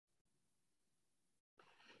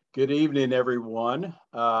Good evening, everyone.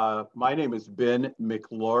 My name is Ben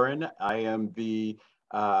McLaurin. I am the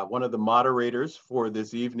one of the moderators for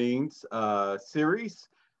this evening's series.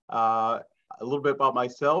 Uh, a little bit about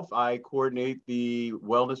myself. I coordinate the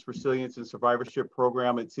Wellness, Resilience, and Survivorship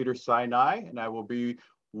program at Cedars Sinai, and I will be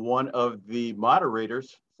one of the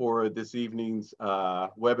moderators for this evening's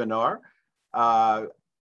webinar. Uh,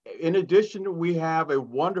 in addition, we have a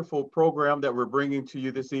wonderful program that we're bringing to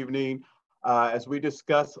you this evening as we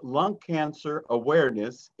discuss lung cancer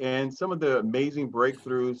awareness and some of the amazing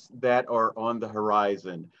breakthroughs that are on the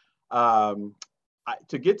horizon. Um,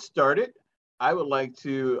 to get started, I would like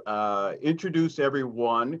to introduce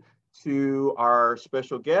everyone to our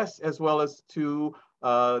special guests as well as to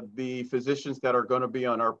the physicians that are going to be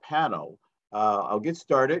on our panel. I'll get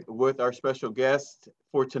started with our special guest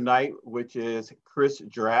for tonight, which is Chris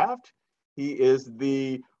Draft. He is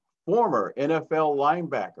the former NFL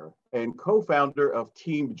linebacker and co-founder of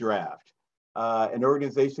Team Draft, an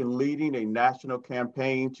organization leading a national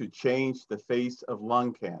campaign to change the face of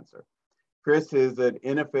lung cancer. Chris is an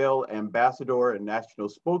NFL ambassador and national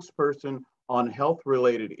spokesperson on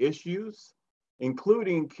health-related issues,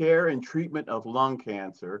 including care and treatment of lung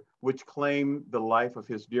cancer, which claimed the life of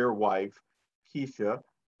his dear wife, Keisha,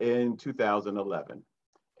 in 2011.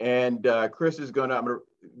 And Chris is going to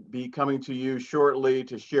be coming to you shortly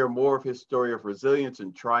to share more of his story of resilience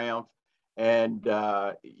and triumph. And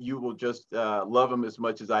you will just love him as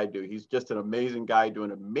much as I do. He's just an amazing guy doing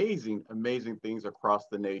amazing things across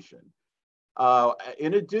the nation.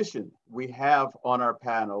 In addition, we have on our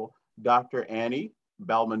panel Dr. Annie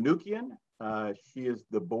Balmanukian. She is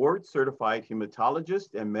the board certified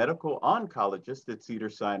hematologist and medical oncologist at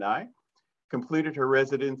Cedars Sinai. Completed her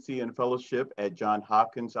residency and fellowship at Johns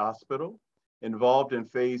Hopkins Hospital, involved in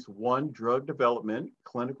phase 1 drug development,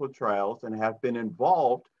 clinical trials, and have been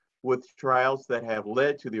involved with trials that have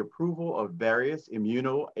led to the approval of various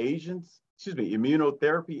immunotherapy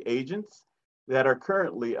agents that are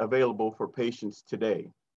currently available for patients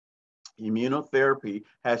today. Immunotherapy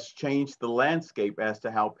has changed the landscape as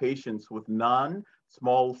to how patients with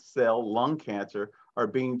non-small cell lung cancer are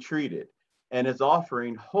being treated, and is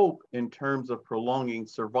offering hope in terms of prolonging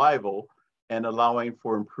survival and allowing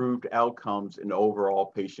for improved outcomes in overall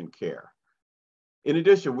patient care. In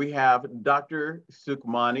addition, we have Dr.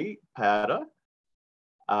 Sukhmani Pada,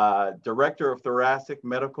 Director of Thoracic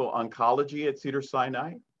Medical Oncology at Cedars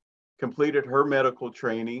Sinai, completed her medical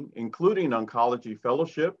training, including oncology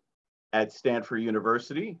fellowship at Stanford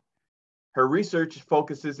University. Her research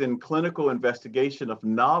focuses in clinical investigation of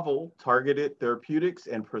novel targeted therapeutics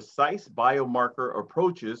and precise biomarker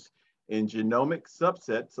approaches in genomic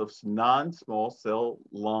subsets of non-small cell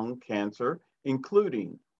lung cancer,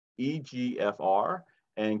 including EGFR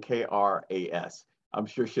and KRAS. I'm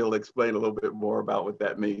sure she'll explain a little bit more about what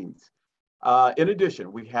that means. In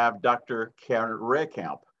addition, we have Dr. Karen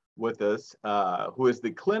Redkamp with us, who is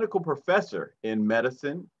the clinical professor in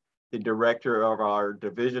medicine, the director of our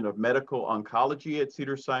Division of Medical Oncology at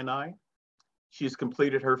Cedars Sinai. She's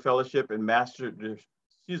completed her fellowship and master's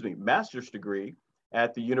degree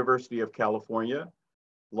at the University of California,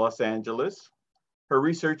 Los Angeles. Her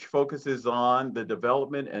research focuses on the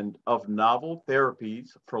development of novel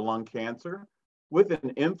therapies for lung cancer, with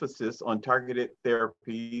an emphasis on targeted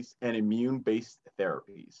therapies and immune-based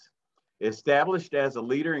therapies. Established as a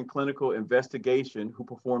leader in clinical investigation who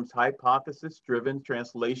performs hypothesis-driven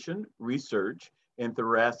translation research in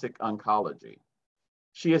thoracic oncology.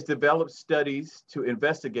 She has developed studies to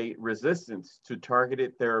investigate resistance to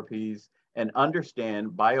targeted therapies and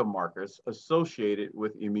understand biomarkers associated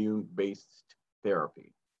with immune-based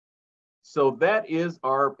therapy. So that is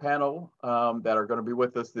our panel that are going to be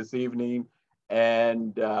with us this evening,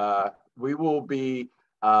 and we will be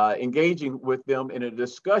engaging with them in a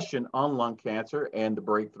discussion on lung cancer and the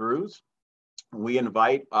breakthroughs. We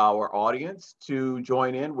invite our audience to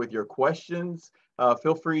join in with your questions.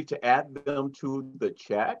 Feel free to add them to the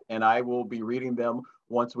chat, and I will be reading them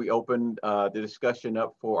once we open the discussion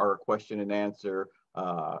up for our question and answer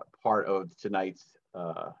part of tonight's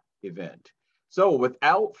event. So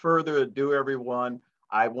without further ado, everyone,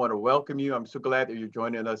 I want to welcome you. I'm so glad that you're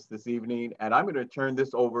joining us this evening. And I'm going to turn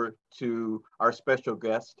this over to our special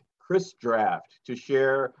guest, Chris Draft, to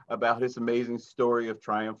share about his amazing story of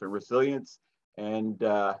triumph and resilience. And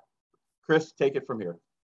Chris, take it from here.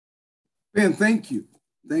 Ben, thank you.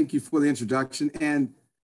 Thank you for the introduction. And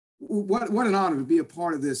what an honor to be a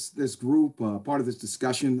part of this group, part of this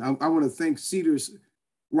discussion. I want to thank Cedars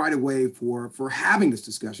right away for having this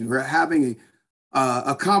discussion, for having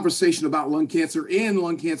a conversation about lung cancer in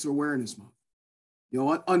Lung Cancer Awareness Month.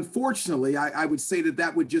 Unfortunately, I would say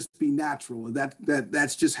that would just be natural.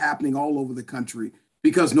 That's just happening all over the country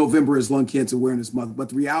because November is Lung Cancer Awareness Month. But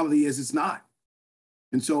the reality is it's not.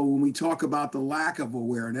 And so when we talk about the lack of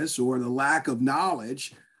awareness or the lack of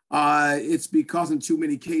knowledge, it's because in too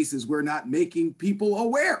many cases, we're not making people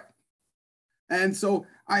aware. And so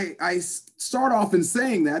I start off in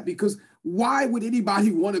saying that because why would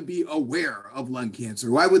anybody want to be aware of lung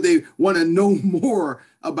cancer? Why would they want to know more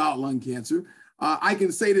about lung cancer? I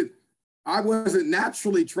can say that I wasn't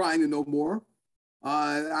naturally trying to know more.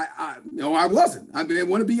 I wasn't. I mean, I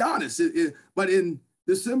want to be honest. But in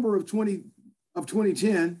December of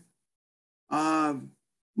 2010,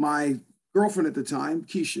 my girlfriend at the time,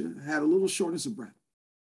 Keisha, had a little shortness of breath.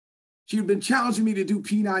 She had been challenging me to do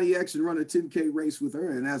P90X and run a 10K race with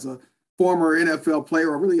her. And as a former NFL player,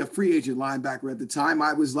 or really a free agent linebacker at the time,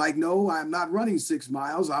 I was like, no, I'm not running 6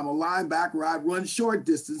 miles. I'm a linebacker. I run short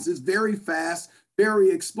distances, very fast,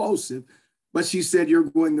 very explosive. But she said, you're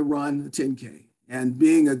going to run a 10K. And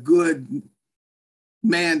being a good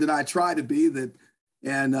man that I try to be,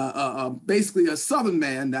 basically a Southern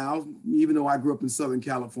man now, even though I grew up in Southern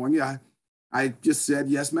California, I just said,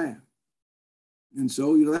 yes, ma'am. And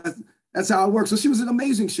so, that's how it works. So she was in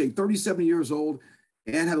amazing shape, 37 years old,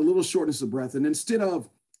 and had a little shortness of breath. And instead of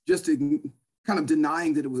just kind of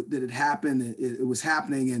denying that it happened, it was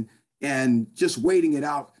happening and just waiting it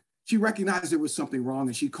out, she recognized there was something wrong,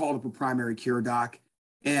 and she called up a primary care doc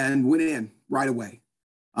and went in right away.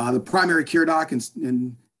 The primary care doc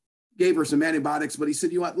and gave her some antibiotics, but he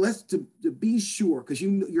said, let's to be sure, because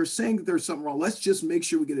you're saying that there's something wrong, let's just make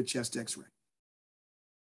sure we get a chest x-ray.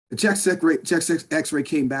 The chest x-ray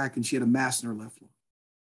came back, and she had a mass in her left lung.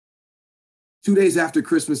 2 days after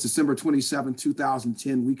Christmas, December 27,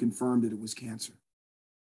 2010, we confirmed that it was cancer.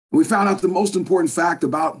 And we found out the most important fact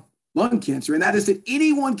about lung cancer, and that is that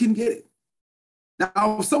anyone can get it.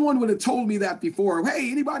 Now, if someone would have told me that before,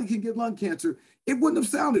 hey, anybody can get lung cancer, it wouldn't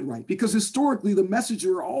have sounded right, because historically, the messages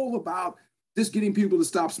are all about just getting people to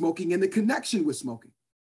stop smoking and the connection with smoking.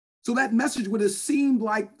 So that message would have seemed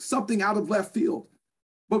like something out of left field.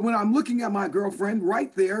 But when I'm looking at my girlfriend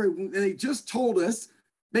right there, and they just told us,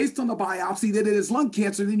 based on the biopsy, that it is lung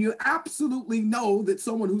cancer, then you absolutely know that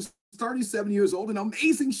someone who's 37 years old in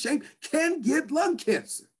amazing shape can get lung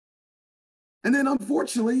cancer. And then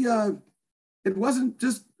unfortunately, it wasn't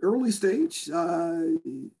just early stage.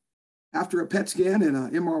 After a PET scan and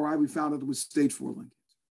an MRI, we found out it was stage 4 lung cancer.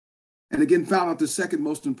 And again, found out the second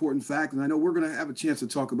most important fact, and I know we're going to have a chance to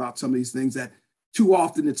talk about some of these things, that too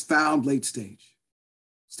often it's found late stage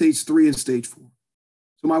 3 and stage 4.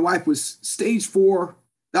 So my wife was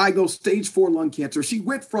diagnosed stage 4 lung cancer. She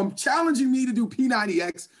went from challenging me to do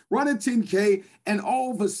P90X, run a 10K, and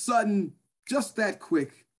all of a sudden, just that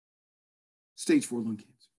quick, stage 4 lung cancer.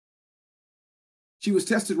 She was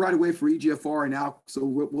tested right away for EGFR and ALK, so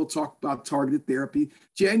we'll talk about targeted therapy.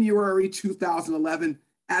 January 2011,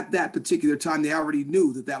 at that particular time, they already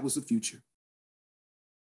knew that was the future.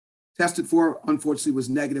 Tested for, unfortunately, was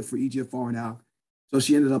negative for EGFR and ALK. So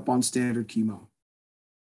she ended up on standard chemo.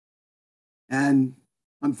 And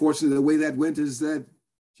unfortunately, the way that went is that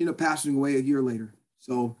she ended up passing away a year later.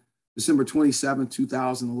 So December 27,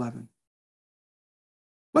 2011.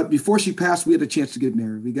 But before she passed, we had a chance to get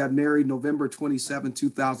married. We got married November 27,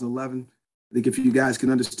 2011. I think if you guys can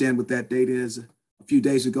understand what that date is, a few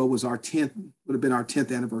days ago was would have been our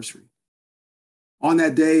 10th anniversary. On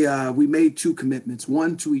that day, we made 2 commitments,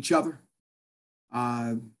 one to each other.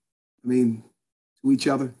 To each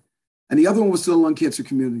other. And the other one was to the lung cancer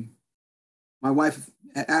community. My wife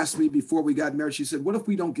asked me before we got married, she said, what if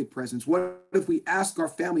we don't get presents? What if we ask our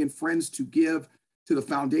family and friends to give to the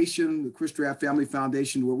foundation, the Chris Draft Family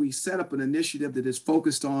Foundation, where we set up an initiative that is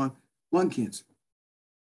focused on lung cancer?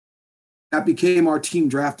 That became our Team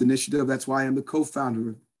Draft initiative. That's why I'm the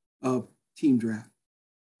co-founder of Team Draft,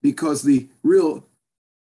 because the real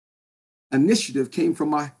initiative came from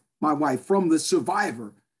my wife, from the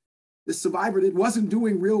survivor that wasn't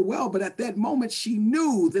doing real well. But at that moment, she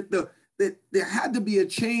knew that there had to be a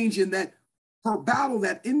change, and that her battle,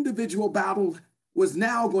 that individual battle, was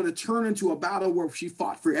now going to turn into a battle where she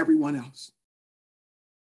fought for everyone else.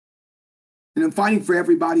 And in fighting for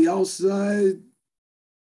everybody else, it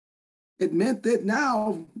meant that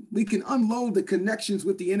now we can unload the connections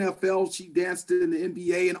with the NFL. She danced in the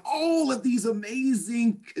NBA and all of these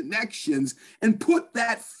amazing connections, and put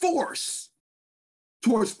that force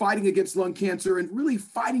towards fighting against lung cancer and really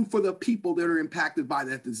fighting for the people that are impacted by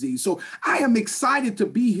that disease. So I am excited to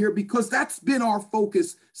be here, because that's been our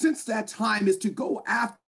focus since that time, is to go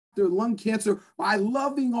after lung cancer by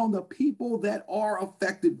loving on the people that are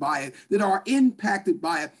affected by it, that are impacted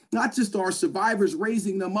by it, not just our survivors,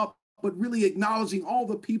 raising them up, but really acknowledging all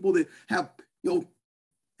the people that have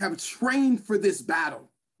trained for this battle.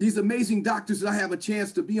 These amazing doctors that I have a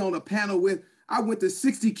chance to be on a panel with. I went to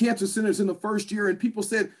 60 cancer centers in the first year, and people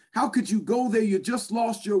said, how could you go there? You just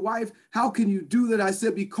lost your wife. How can you do that? I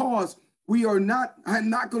said, because I'm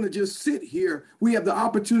not going to just sit here. We have the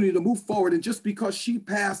opportunity to move forward. And just because she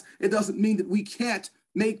passed, it doesn't mean that we can't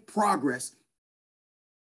make progress.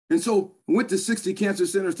 And so I went to 60 cancer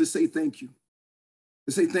centers to say thank you.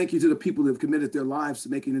 To say thank you to the people that have committed their lives to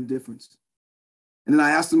making a difference. And then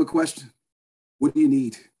I asked them a question. What do you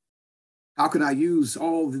need? How can I use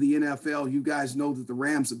all of the NFL? You guys know that the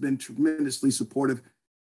Rams have been tremendously supportive.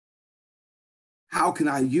 How can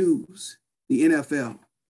I use the NFL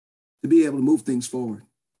to be able to move things forward?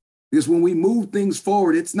 Because when we move things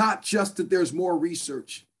forward, it's not just that there's more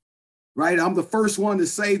research, right? I'm the first one to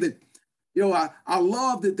say that, I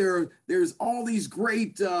love that there's all these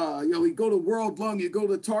great, you go to World Lung, you go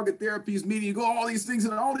to Target Therapies meeting, you go all these things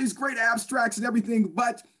and all these great abstracts and everything,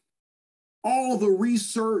 but all the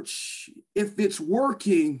research, if it's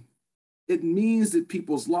working, it means that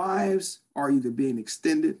people's lives are either being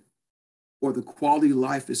extended or the quality of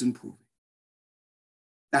life is improving.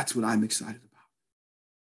 That's what I'm excited about.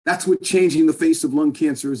 That's what changing the face of lung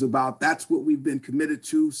cancer is about. That's what we've been committed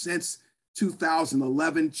to since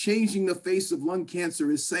 2011. Changing the face of lung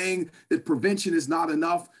cancer is saying that prevention is not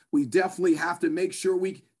enough. We definitely have to make sure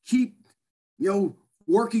we keep,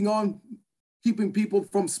 working on keeping people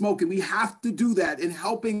from smoking. We have to do that and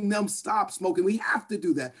helping them stop smoking. We have to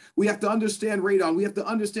do that. We have to understand radon. We have to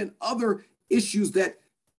understand other issues that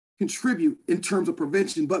contribute in terms of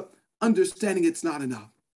prevention, but understanding it's not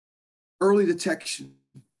enough. Early detection,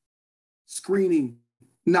 screening,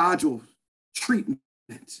 nodules, treatment.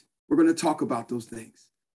 We're going to talk about those things.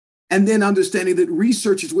 And then understanding that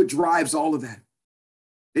research is what drives all of that.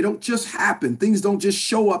 They don't just happen. Things don't just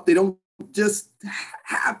show up. They don't just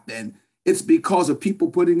happen. It's because of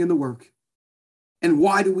people putting in the work. And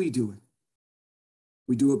why do we do it?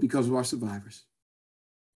 We do it because of our survivors.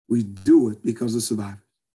 We do it because of survivors.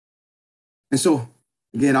 And so,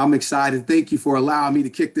 again, I'm excited. Thank you for allowing me to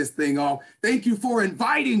kick this thing off. Thank you for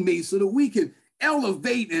inviting me so that we can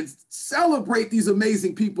elevate and celebrate these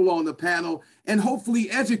amazing people on the panel and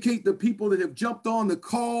hopefully educate the people that have jumped on the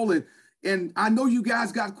call. And I know you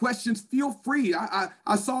guys got questions. Feel free.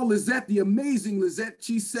 I saw Lizette, the amazing Lizette.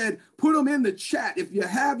 She said, put them in the chat. If you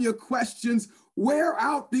have your questions, wear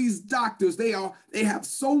out these doctors. They have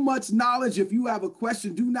so much knowledge. If you have a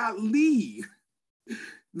question, do not leave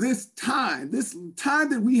this time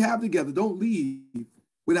that we have together. Don't leave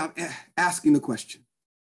without asking the question.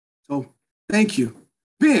 So thank you.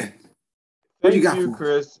 Ben. Thank you,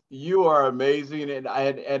 Chris. You are amazing. And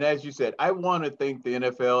as you said, I want to thank the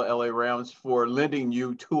NFL LA Rams for lending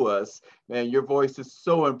you to us. Man, your voice is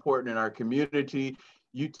so important in our community.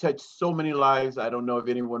 You touch so many lives. I don't know if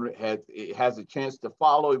anyone has a chance to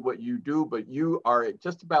follow what you do, but you are at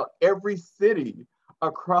just about every city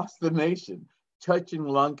across the nation, touching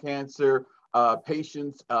lung cancer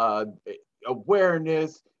patients,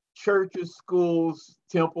 awareness, churches, schools,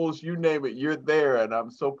 temples, you name it, you're there. And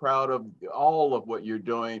I'm so proud of all of what you're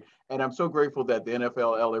doing. And I'm so grateful that the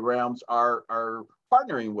NFL LA Rams are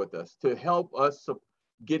partnering with us to help us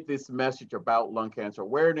get this message about lung cancer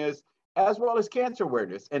awareness, as well as cancer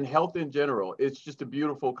awareness and health in general. It's just a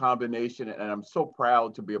beautiful combination. And I'm so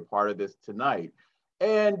proud to be a part of this tonight.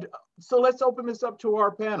 And so let's open this up to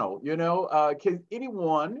our panel. Can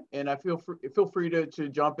anyone, and I feel free to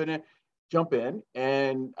jump in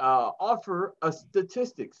and offer a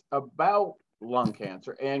statistics about lung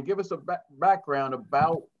cancer and give us a background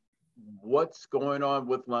about what's going on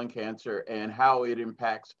with lung cancer and how it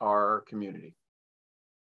impacts our community.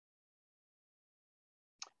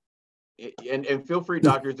 And feel free,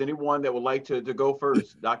 doctors, anyone that would like to go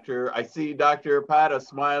first. I see Dr. Pata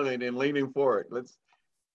smiling and leaning forward.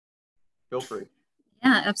 Feel free.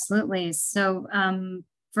 Yeah, absolutely. So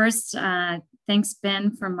first, thanks,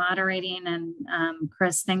 Ben, for moderating. And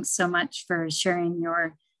Chris, thanks so much for sharing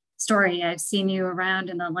your story. I've seen you around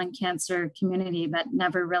in the lung cancer community, but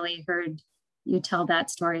never really heard you tell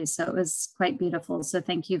that story. So it was quite beautiful. So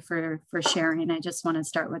thank you for sharing. I just want to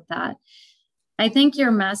start with that. I think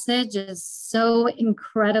your message is so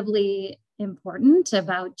incredibly important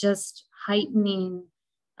about just heightening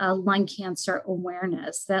lung cancer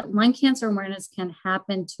awareness, that lung cancer awareness can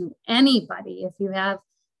happen to anybody. If you have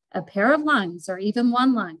a pair of lungs or even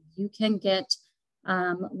one lung, you can get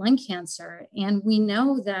lung cancer. And we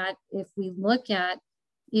know that if we look at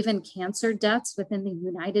even cancer deaths within the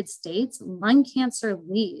United States, lung cancer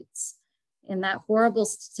leads in that horrible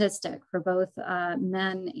statistic for both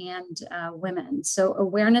men and women. So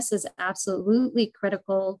awareness is absolutely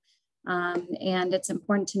critical. And it's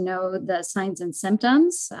important to know the signs and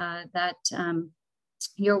symptoms that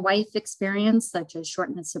your wife experienced, such as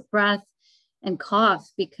shortness of breath and cough,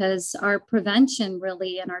 because our prevention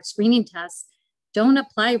really and our screening tests don't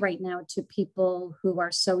apply right now to people who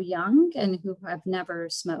are so young and who have never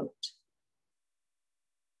smoked.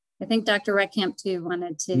 I think Dr. Reckamp too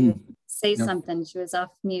wanted to say something. She was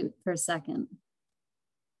off mute for a second.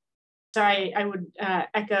 So I would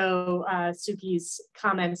echo Suki's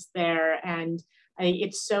comments there. And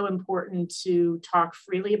it's so important to talk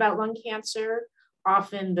freely about lung cancer.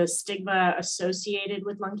 Often the stigma associated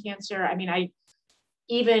with lung cancer. I mean,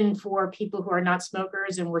 even for people who are not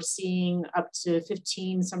smokers, and we're seeing up to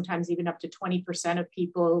 15, sometimes even up to 20% of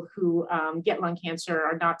people who get lung cancer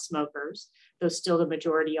are not smokers, though still the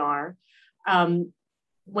majority are.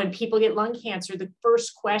 When people get lung cancer, the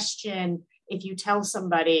first question, if you tell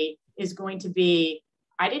somebody, is going to be,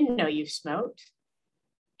 I didn't know you smoked.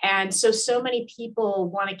 And so many people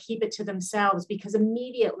want to keep it to themselves because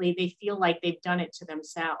immediately they feel like they've done it to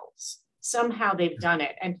themselves. Somehow they've done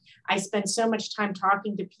it. And I spend so much time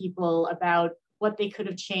talking to people about what they could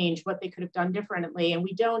have changed, what they could have done differently. And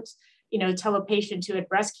we don't, tell a patient who had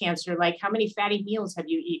breast cancer, like, how many fatty meals have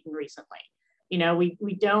you eaten recently?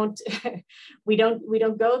 We don't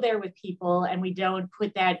go there with people, and we don't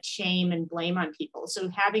put that shame and blame on people. So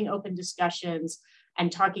having open discussions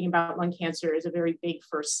and talking about lung cancer is a very big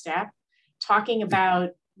first step. Talking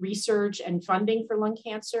about research and funding for lung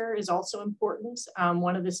cancer is also important.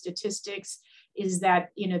 One of the statistics is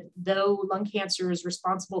that, though lung cancer is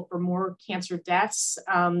responsible for more cancer deaths,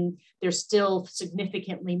 there's still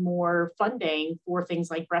significantly more funding for things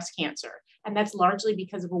like breast cancer. And that's largely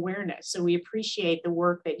because of awareness. So we appreciate the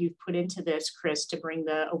work that you've put into this, Chris, to bring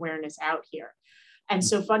the awareness out here. And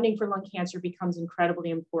so funding for lung cancer becomes incredibly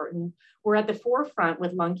important. We're at the forefront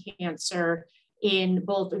with lung cancer in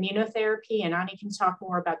both immunotherapy, and Ani can talk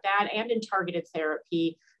more about that, and in targeted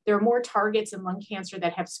therapy. There are more targets in lung cancer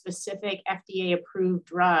that have specific FDA-approved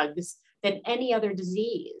drugs than any other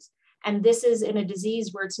disease. And this is in a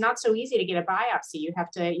disease where it's not so easy to get a biopsy. You have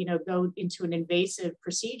to, go into an invasive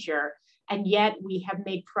procedure. And yet we have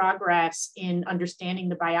made progress in understanding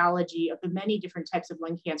the biology of the many different types of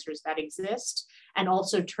lung cancers that exist, and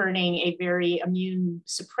also turning a very immune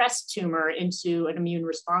suppressed tumor into an immune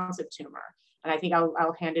responsive tumor. And I think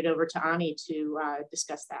I'll hand it over to Ani to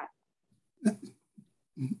discuss that.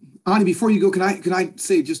 Ani, before you go, can I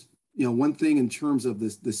say just one thing in terms of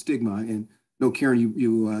the stigma? And Karen,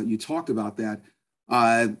 you talked about that.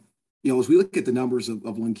 As we look at the numbers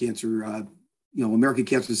of lung cancer, American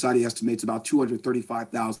Cancer Society estimates about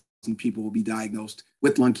 235,000 people will be diagnosed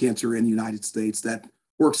with lung cancer in the United States. That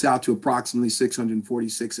works out to approximately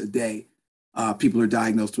 646 a day. People are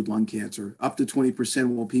diagnosed with lung cancer. Up to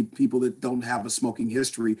 20% will be people that don't have a smoking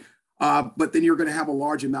history. But then you're going to have a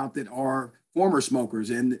large amount that are former smokers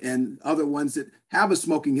and other ones that have a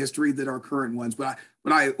smoking history that are current ones. But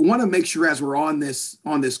I want to make sure, as we're on this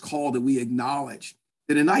call, that we acknowledge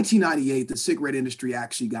that in 1998, the cigarette industry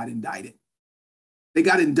actually got indicted. They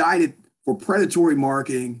got indicted for predatory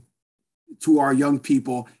marketing to our young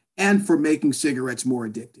people and for making cigarettes more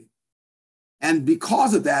addictive. And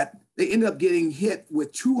because of that, they ended up getting hit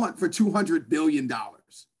with $200 billion.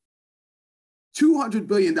 $200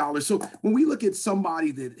 billion. So when we look at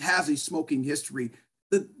somebody that has a smoking history,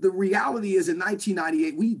 the reality is in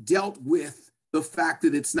 1998, we dealt with the fact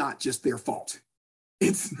that it's not just their fault.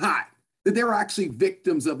 It's not. That they're actually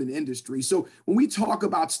victims of an industry. So when we talk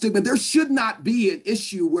about stigma, there should not be an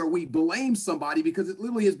issue where we blame somebody, because it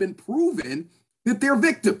literally has been proven that they're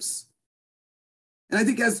victims. And I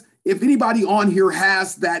think if anybody on here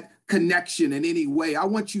has that connection in any way, I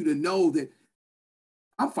want you to know that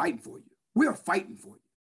I'm fighting for you. We are fighting for you.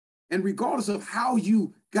 And regardless of how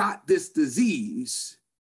you got this disease,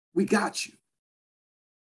 we got you.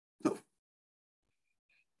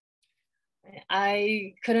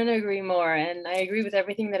 I couldn't agree more, and I agree with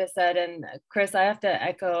everything that is said. And Chris, I have to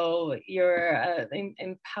echo your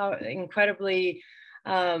incredibly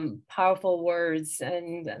powerful words.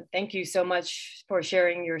 And thank you so much for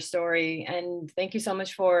sharing your story. And thank you so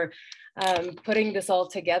much for putting this all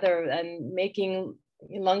together and making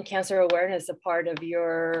lung cancer awareness a part of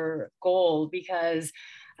your goal, because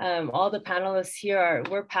all the panelists here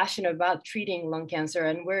we're passionate about treating lung cancer,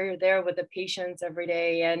 and we're there with the patients every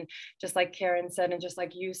day. And just like Karen said, and just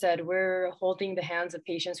like you said, we're holding the hands of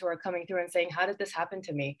patients who are coming through and saying, how did this happen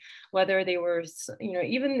to me? Whether they were,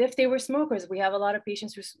 even if they were smokers, we have a lot of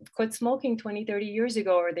patients who quit smoking 20, 30 years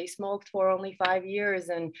ago, or they smoked for only 5 years.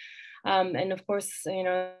 And of course,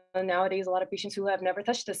 nowadays, a lot of patients who have never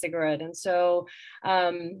touched a cigarette. And so,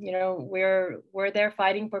 we're there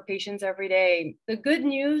fighting for patients every day. The good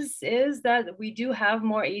news is that we do have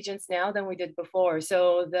more agents now than we did before.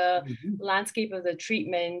 So the landscape of the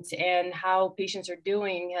treatment and how patients are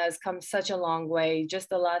doing has come such a long way. Just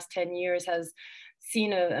the last 10 years has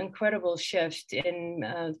seen an incredible shift in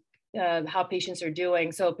how patients are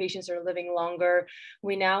doing. So patients are living longer.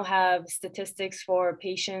 We now have statistics for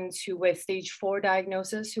patients who with stage 4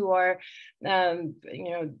 diagnosis who are,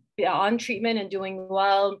 on treatment and doing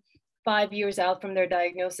well 5 years out from their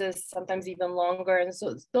diagnosis, sometimes even longer. And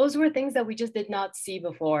so those were things that we just did not see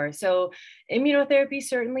before. So immunotherapy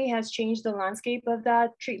certainly has changed the landscape of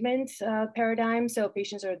that treatment paradigm. So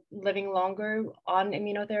patients are living longer on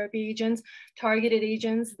immunotherapy agents, targeted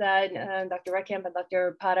agents that Dr. Reckamp and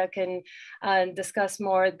Dr. Pata can discuss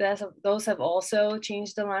more. Those have also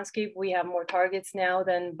changed the landscape. We have more targets now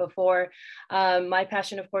than before. My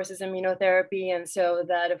passion, of course, is immunotherapy. And so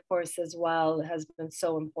that, of course, as well has been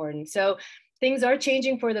so important. So things are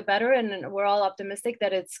changing for the better, and we're all optimistic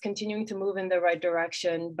that it's continuing to move in the right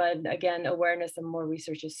direction. But again, awareness and more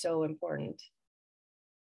research is so important.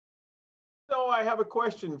 So I have a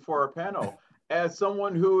question for our panel. As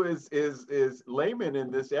someone who is layman in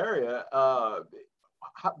this area,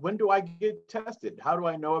 when do I get tested? How do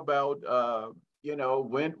I know about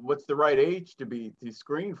what's the right age to be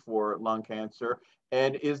screened for lung cancer?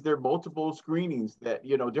 And is there multiple screenings that,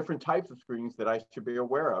 different types of screenings that I should be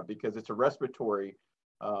aware of, because it's a respiratory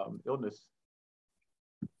illness?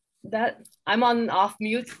 That I'm off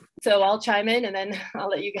mute, so I'll chime in and then I'll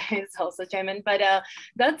let you guys also chime in. But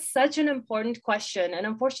that's such an important question. And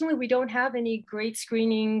unfortunately, we don't have any great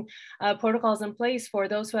screening protocols in place for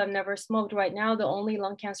those who have never smoked. Right now, the only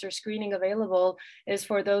lung cancer screening available is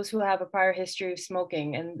for those who have a prior history of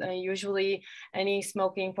smoking. And usually any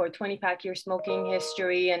smoking for 20-pack year smoking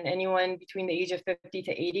history, and anyone between the age of 50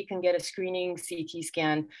 to 80 can get a screening CT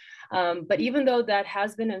scan. But even though that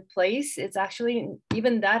has been in place, it's actually,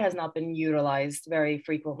 even that has not been utilized very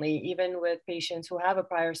frequently, even with patients who have a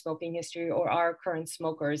prior smoking history or are current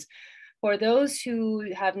smokers. For those who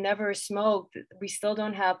have never smoked, we still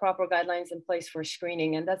don't have proper guidelines in place for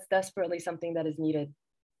screening, and that's desperately something that is needed.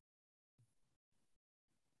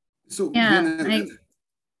 So yeah,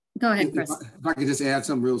 go ahead, Chris. If I could just add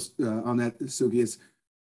something real on that, Suki, is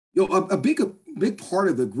a big part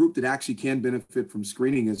of the group that actually can benefit from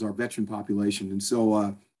screening is our veteran population. And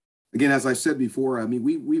so, again, as I said before, I mean,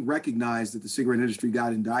 we recognize that the cigarette industry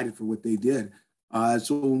got indicted for what they did.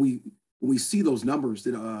 So when we see those numbers,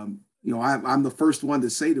 that I'm the first one to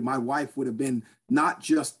say that my wife would have been not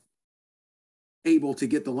just able to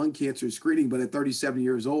get the lung cancer screening, but at 37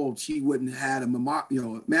 years old, she wouldn't have had a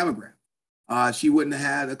mammogram. She wouldn't have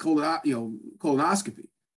had a colonoscopy.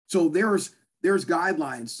 So there's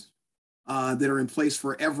guidelines that are in place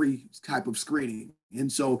for every type of screening. And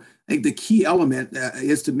so I think the key element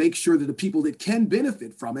is to make sure that the people that can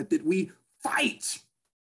benefit from it, that we fight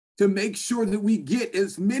to make sure that we get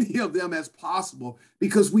as many of them as possible,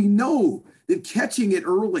 because we know that catching it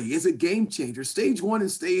early is a game changer. Stage 1 and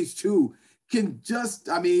stage 2 can just,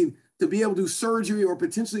 to be able to do surgery or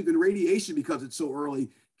potentially even radiation because it's so early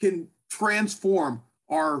can transform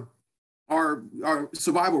our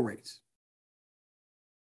survival rates.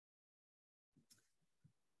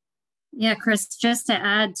 Yeah, Chris, just to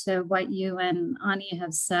add to what you and Ani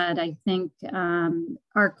have said, I think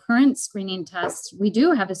our current screening test, we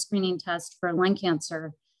do have a screening test for lung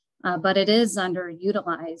cancer, but it is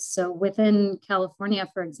underutilized. So within California,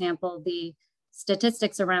 for example, the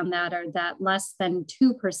statistics around that are that less than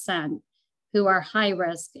 2% who are high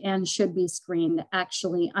risk and should be screened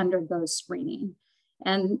actually undergo screening.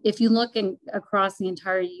 And if you look across the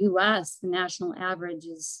entire US, the national average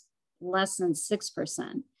is less than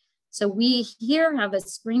 6%. So we here have a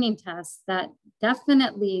screening test that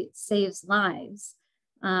definitely saves lives,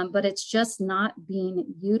 but it's just not being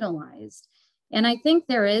utilized. And I think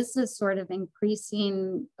there is a sort of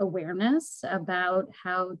increasing awareness about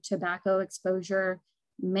how tobacco exposure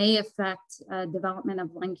may affect development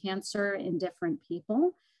of lung cancer in different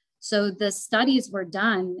people. So the studies were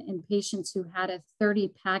done in patients who had a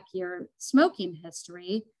 30-pack year smoking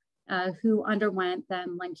history, who underwent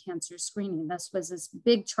then lung cancer screening. This was this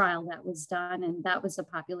big trial that was done, and that was a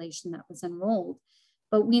population that was enrolled.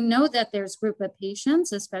 But we know that there's a group of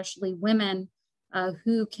patients, especially women,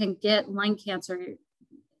 who can get lung cancer,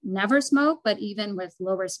 never smoke, but even with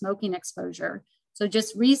lower smoking exposure. So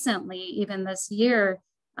just recently, even this year,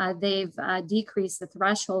 they've decreased the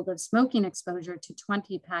threshold of smoking exposure to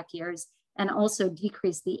 20 pack years, and also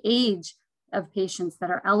decreased the age of patients that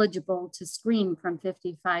are eligible to screen from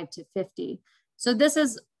 55 to 50. So this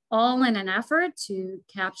is all in an effort to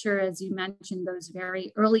capture, as you mentioned, those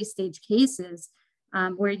very early stage cases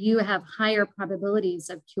where you have higher probabilities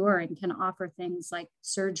of cure and can offer things like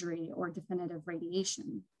surgery or definitive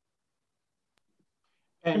radiation.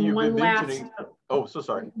 And you've been mentioning, oh, so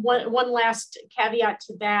sorry. One last caveat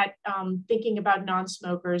to that, thinking about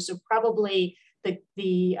non-smokers, so probably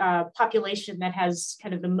the population that has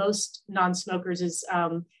kind of the most non-smokers is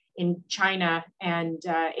in China and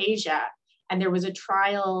Asia. And there was a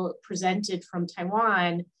trial presented from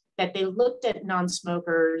Taiwan that they looked at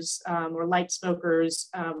non-smokers or light smokers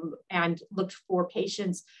and looked for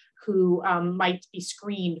patients who might be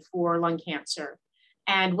screened for lung cancer.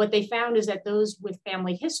 And what they found is that those with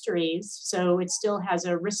family histories, so it still has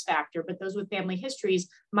a risk factor, but those with family histories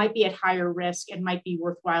might be at higher risk and might be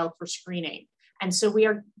worthwhile for screening. And so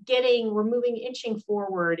we're inching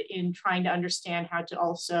forward in trying to understand how to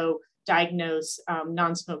also diagnose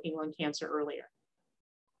non-smoking lung cancer earlier.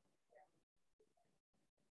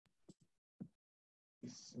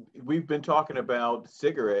 We've been talking about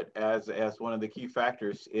cigarette as one of the key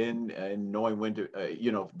factors in knowing when to,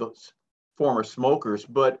 those former smokers,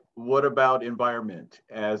 but what about environment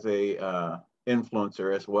as a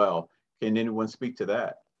influencer as well? Can anyone speak to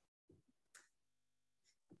that?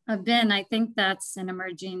 Ben, I think that's an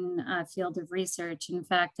emerging field of research. In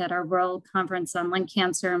fact, at our World Conference on Lung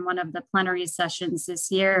Cancer in one of the plenary sessions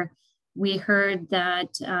this year, we heard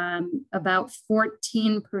that about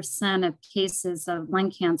 14% of cases of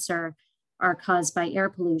lung cancer are caused by air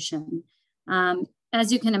pollution.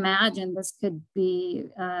 As you can imagine, this could be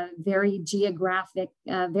very geographic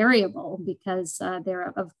variable because there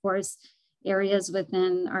are, of course, areas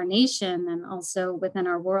within our nation and also within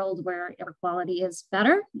our world where air quality is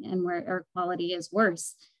better and where air quality is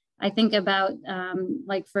worse. I think about,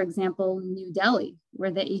 like, for example, New Delhi, where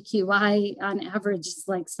the AQI on average is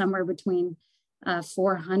like somewhere between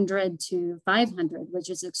 400 to 500, which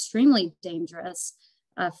is extremely dangerous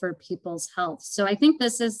for people's health. So I think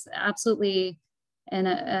this is absolutely an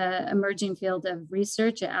emerging field of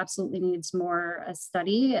research. It absolutely needs more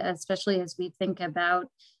study, especially as we think about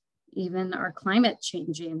even our climate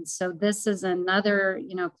changing. So this is another,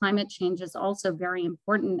 climate change is also very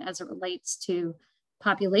important as it relates to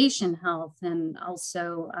population health and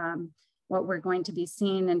also what we're going to be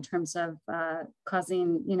seeing in terms of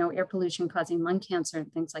causing, air pollution causing lung cancer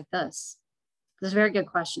and things like this. It's a very good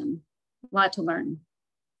question. A lot to learn.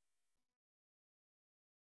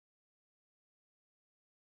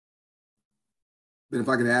 But if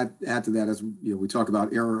I could add to that, as we talk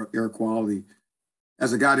about air quality.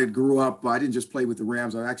 As a guy that grew up, I didn't just play with the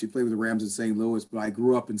Rams. I actually played with the Rams in St. Louis, but I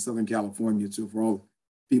grew up in Southern California. So for all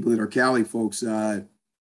people that are Cali folks, it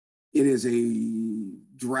is a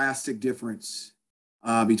drastic difference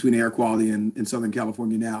between air quality in Southern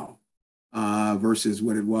California now versus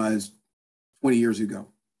what it was 20 years ago,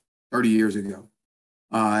 30 years ago.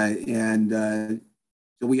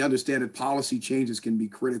 So we understand that policy changes can be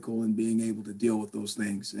critical in being able to deal with those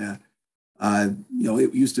things.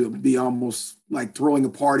 It used to be almost like throwing a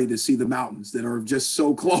party to see the mountains that are just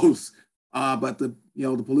so close. But the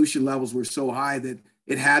pollution levels were so high that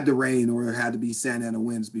it had to rain or there had to be Santa Ana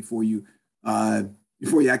winds before you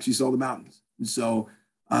actually saw the mountains. And so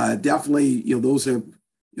definitely, those are,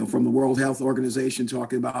 from the World Health Organization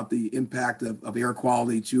talking about the impact of air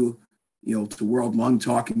quality to World Lung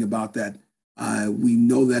talking about that. We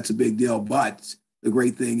know that's a big deal, but the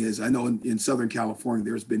great thing is, I know in Southern California,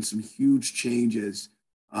 there's been some huge changes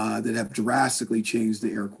that have drastically changed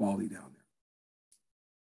the air quality down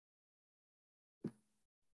there.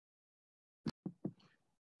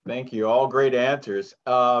 Thank you. All great answers.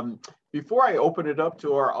 Before I open it up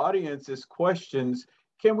to our audience's questions,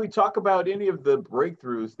 can we talk about any of the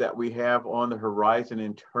breakthroughs that we have on the horizon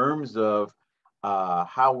in terms of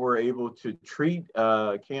how we're able to treat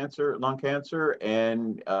lung cancer,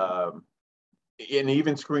 and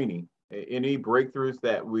even screening? Any breakthroughs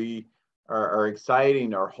that we are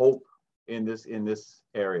exciting or hope in this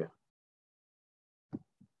area?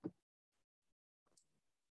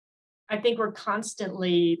 I think we're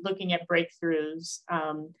constantly looking at breakthroughs.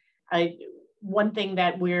 One thing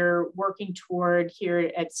that we're working toward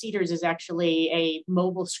here at Cedars is actually a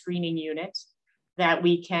mobile screening unit that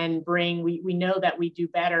we can bring. We know that we do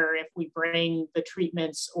better if we bring the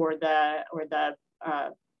treatments or the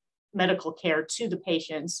medical care to the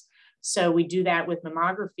patients. So we do that with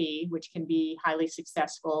mammography, which can be highly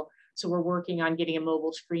successful. So we're working on getting a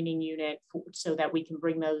mobile screening unit so that we can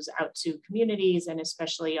bring those out to communities and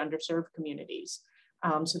especially underserved communities.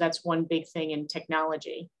 So that's one big thing in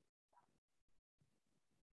technology.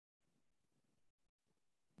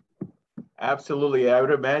 Absolutely. I would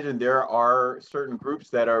imagine there are certain groups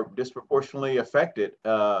that are disproportionately affected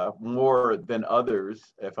more than others,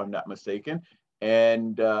 if I'm not mistaken.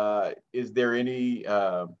 And is there any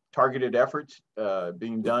targeted efforts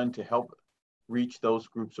being done to help reach those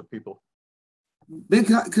groups of people? Ben,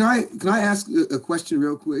 can I ask a question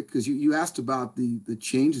real quick? Because you asked about the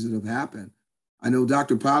changes that have happened. I know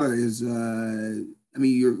Dr. Pata is, I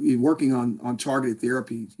mean, you're working on targeted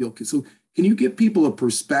therapy. So can you give people a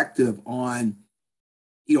perspective on,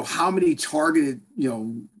 how many targeted, how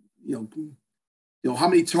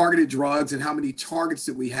many targeted drugs and how many targets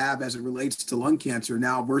that we have as it relates to lung cancer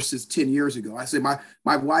now versus 10 years ago? I say my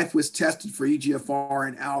wife was tested for EGFR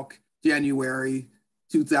and ALK January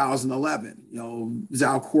 2011.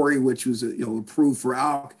 Xalkori, which was approved for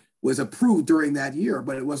ALK, was approved during that year,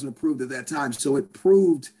 but it wasn't approved at that time. So it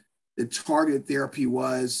proved that targeted therapy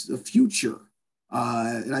was the future.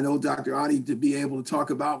 And I know Dr. Ani to be able to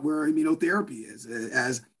talk about where immunotherapy is.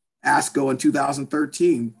 As ASCO in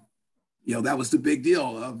 2013, that was the big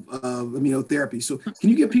deal of immunotherapy. So can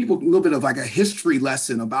you give people a little bit of like a history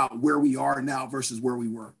lesson about where we are now versus where we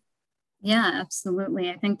were? Yeah,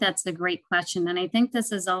 absolutely. I think that's a great question. And I think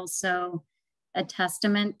this is also a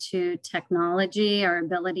testament to technology, our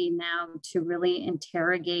ability now to really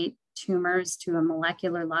interrogate tumors to a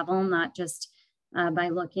molecular level, not just by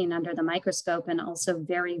looking under the microscope, and also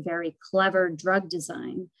very, very clever drug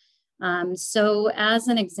design. So as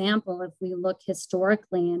an example, if we look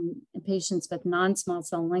historically in patients with non-small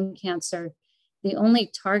cell lung cancer, the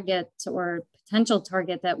only target or potential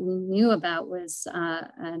target that we knew about was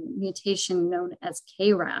a mutation known as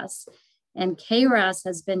KRAS. And KRAS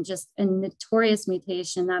has been just a notorious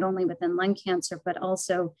mutation, not only within lung cancer, but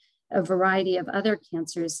also a variety of other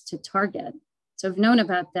cancers to target. So we've known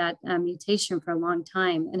about that mutation for a long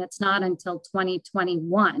time. And it's not until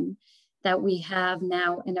 2021 that we have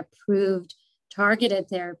now an approved targeted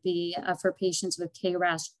therapy for patients with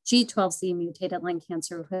KRAS G12C mutated lung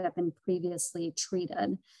cancer who have been previously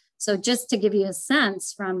treated. So just to give you a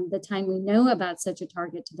sense from the time we know about such a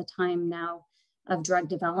target to the time now of drug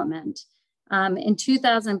development. In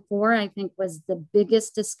 2004, I think was the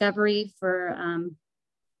biggest discovery for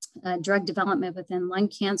drug development within lung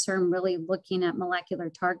cancer and really looking at molecular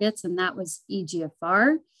targets, and that was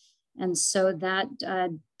EGFR. And so that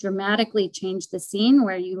dramatically changed the scene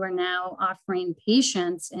where you are now offering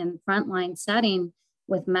patients in frontline setting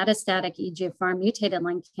with metastatic EGFR mutated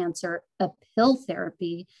lung cancer a pill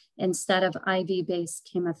therapy instead of IV-based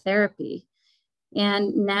chemotherapy.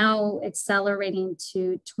 And now accelerating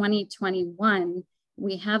to 2021,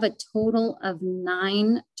 we have a total of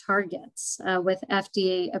 9 targets with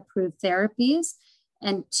FDA approved therapies,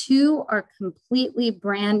 and 2 are completely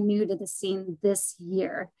brand new to the scene this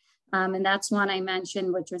year. And that's one I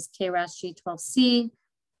mentioned, which was KRAS G12C,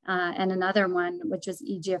 and another one, which was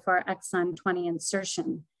EGFR exon 20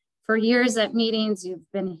 insertion. For years at meetings,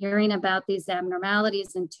 you've been hearing about these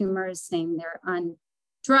abnormalities in tumors, saying they're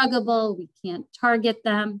undruggable, we can't target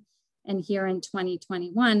them. And here in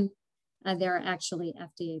 2021, they're actually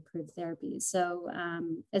FDA-approved therapies. So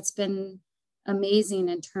it's been amazing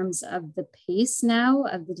in terms of the pace now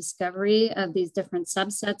of the discovery of these different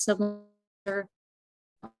subsets of cancer.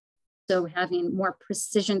 So having more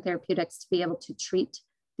precision therapeutics to be able to treat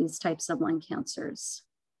these types of lung cancers.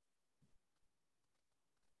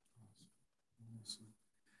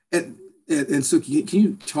 And so can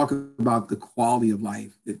you talk about the quality of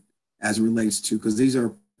life as it relates to, because these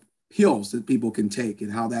are pills that people can take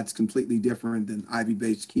and how that's completely different than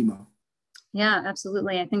IV-based chemo? Yeah,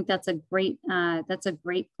 absolutely. I think that's a great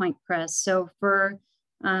point, Chris. So for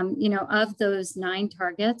of those 9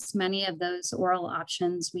 targets, many of those oral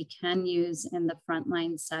options we can use in the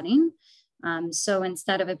frontline setting. So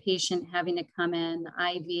instead of a patient having to come in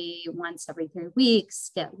IV once every 3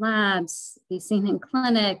 weeks, get labs, be seen in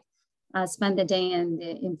clinic, spend the day in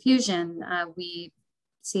the infusion, we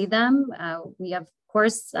see them. We of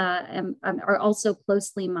course are also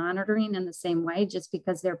closely monitoring in the same way. Just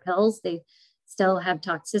because they're pills, they still have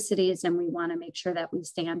toxicities, and we want to make sure that we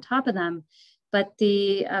stay on top of them. But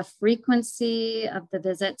the frequency of the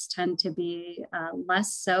visits tend to be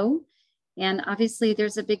less so. And obviously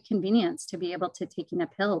there's a big convenience to be able to taking a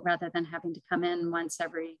pill rather than having to come in once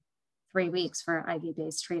every 3 weeks for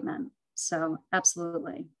IV-based treatment. So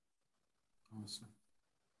absolutely.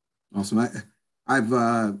 Awesome. like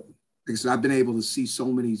I said, I've been able to see so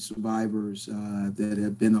many survivors that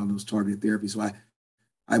have been on those targeted therapies. So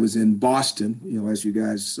I was in Boston,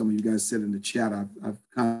 as some of you guys said in the chat, I've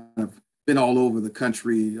kind of been all over the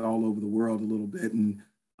country, all over the world a little bit. And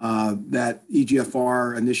that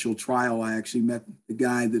EGFR initial trial, I actually met the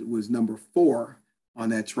guy that was number 4 on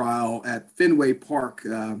that trial at Fenway Park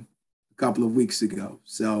a couple of weeks ago.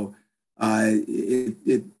 So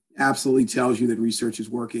it absolutely tells you that research is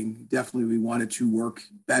working. Definitely we want it to work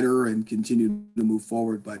better and continue to move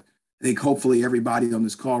forward. But I think hopefully everybody on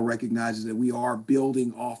this call recognizes that we are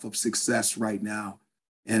building off of success right now.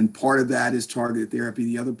 And part of that is targeted therapy.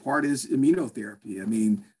 The other part is immunotherapy. I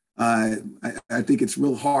mean, I think it's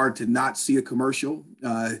real hard to not see a commercial.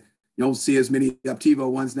 You don't see as many Optivo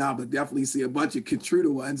ones now, but definitely see a bunch of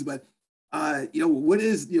Keytruda ones. But what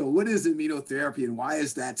is immunotherapy, and why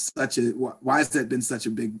has that been such a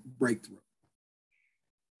big breakthrough?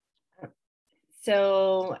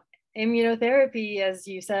 So immunotherapy, as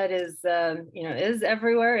you said, is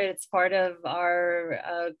everywhere. It's part of our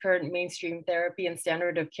current mainstream therapy and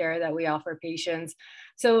standard of care that we offer patients.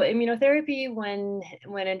 So immunotherapy, when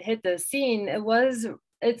it hit the scene,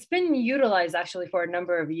 it's been utilized actually for a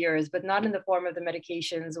number of years, but not in the form of the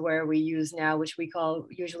medications where we use now, which we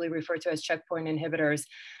usually refer to as checkpoint inhibitors.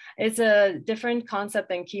 It's a different concept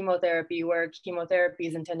than chemotherapy, where chemotherapy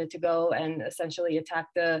is intended to go and essentially attack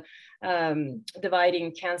the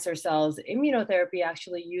dividing cancer cells. Immunotherapy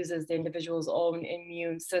actually uses the individual's own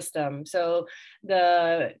immune system. So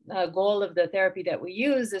the goal of the therapy that we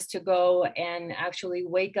use is to go and actually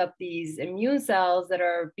wake up these immune cells that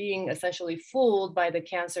are being essentially fooled by the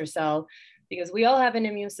cancer cell. Because we all have an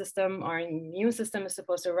immune system. Our immune system is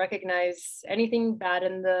supposed to recognize anything bad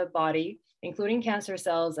in the body, including cancer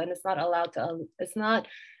cells, and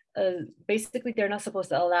basically they're not supposed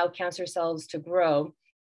to allow cancer cells to grow.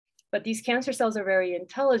 But these cancer cells are very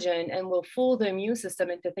intelligent and will fool the immune system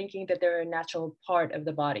into thinking that they're a natural part of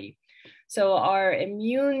the body. So our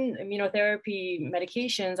immunotherapy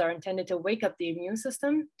medications are intended to wake up the immune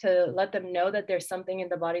system, to let them know that there's something in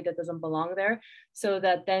the body that doesn't belong there, so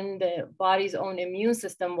that then the body's own immune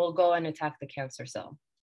system will go and attack the cancer cell.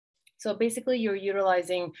 So basically you're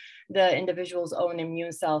utilizing the individual's own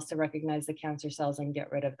immune cells to recognize the cancer cells and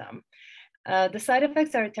get rid of them. The side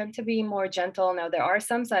effects tend to be more gentle. Now, there are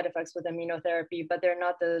some side effects with immunotherapy, but they're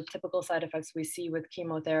not the typical side effects we see with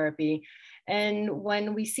chemotherapy. And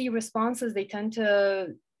when we see responses, they tend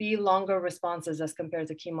to be longer responses as compared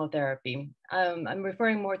to chemotherapy. I'm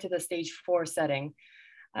referring more to the stage 4 setting.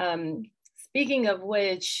 Speaking of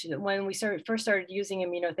which, when we first started using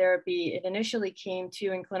immunotherapy, it initially came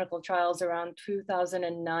to in clinical trials around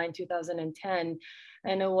 2009, 2010.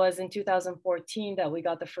 And it was in 2014 that we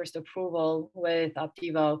got the first approval with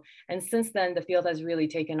Optivo. And since then, the field has really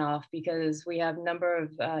taken off because we have a number of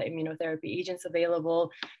immunotherapy agents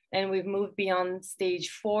available. And we've moved beyond stage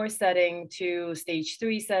 4 setting to stage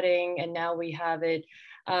 3 setting. And now we have it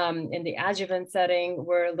in the adjuvant setting.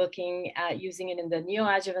 We're looking at using it in the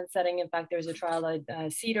neoadjuvant setting. In fact, there's a trial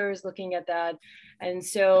at Cedars looking at that. And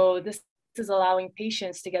so this is allowing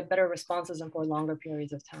patients to get better responses and for longer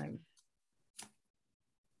periods of time.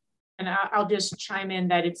 And I'll just chime in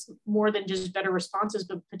that it's more than just better responses,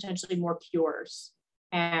 but potentially more cures.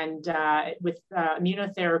 And with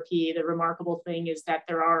immunotherapy, the remarkable thing is that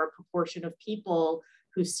there are a proportion of people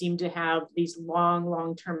who seem to have these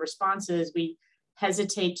long-term responses. We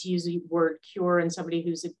hesitate to use the word cure in somebody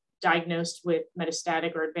who's diagnosed with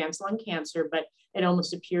metastatic or advanced lung cancer, but it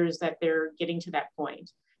almost appears that they're getting to that point.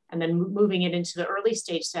 And then moving it into the early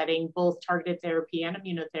stage setting, both targeted therapy and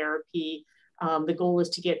immunotherapy, the goal is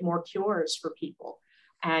to get more cures for people.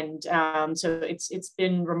 And so it's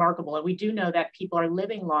been remarkable. And we do know that people are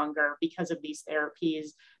living longer because of these therapies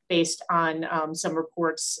based on some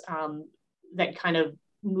reports that kind of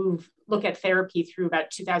look at therapy through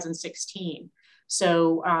about 2016.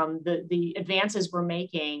 So the advances we're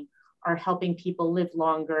making are helping people live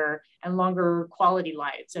longer and longer quality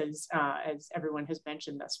lives, as everyone has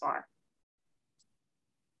mentioned thus far.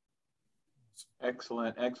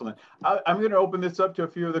 Excellent, excellent. I'm going to open this up to a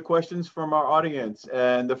few of the questions from our audience.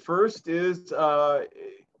 And the first is, one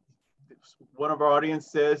of our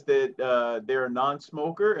audience says that they're a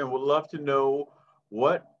non-smoker and would love to know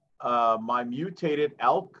what my mutated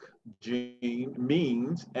ALK gene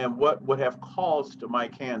means and what would have caused my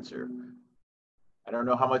cancer. I don't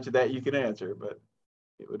know how much of that you can answer, but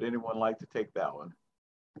would anyone like to take that one?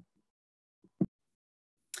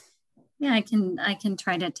 Yeah, I can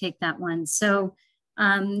try to take that one. So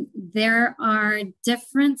there are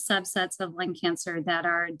different subsets of lung cancer that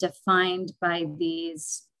are defined by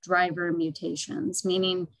these driver mutations,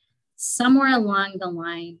 meaning somewhere along the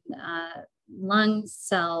line, lung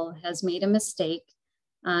cell has made a mistake,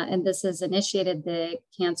 and this has initiated the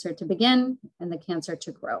cancer to begin and the cancer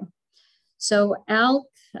to grow. So ALK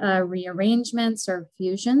rearrangements or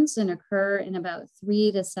fusions and occur in about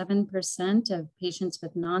 3 to 7% of patients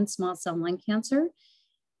with non-small cell lung cancer.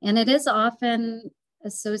 And it is often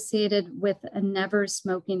associated with a never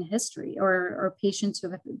smoking history or patients who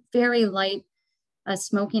have very light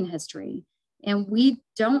smoking history. And we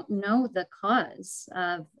don't know the cause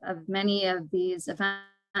of many of these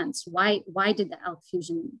events. Why did the ALK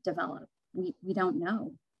fusion develop? We don't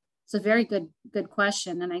know. It's a very good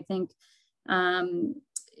question. And I think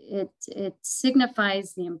it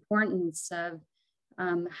signifies the importance of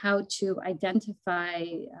how to identify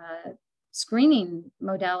screening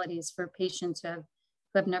modalities for patients who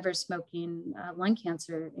have never smoking lung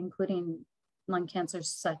cancer, including lung cancers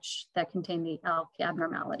such that contain the ALK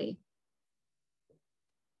abnormality.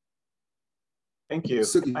 Thank you.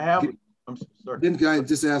 So, I'm sorry. Then can I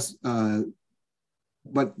just ask,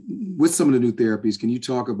 but with some of the new therapies, can you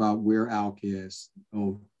talk about where ALK is?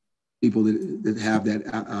 People that have that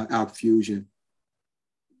ALK fusion,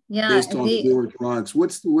 based on newer drugs.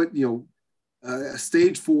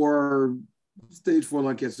 Stage four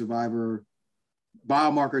lung cancer survivor,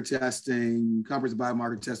 biomarker testing, comprehensive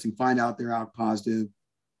biomarker testing, find out they're ALK positive.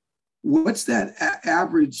 What's that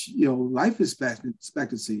average, life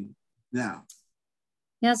expectancy now?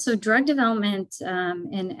 Yeah, so drug development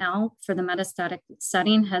in ALK for the metastatic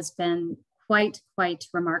setting has been quite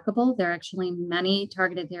remarkable. There are actually many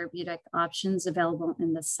targeted therapeutic options available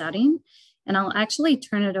in this setting. And I'll actually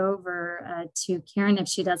turn it over to Karen if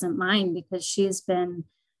she doesn't mind, because she's been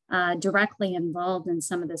directly involved in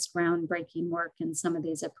some of this groundbreaking work and some of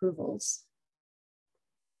these approvals.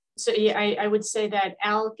 So yeah, I would say that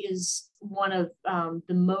ALK is one of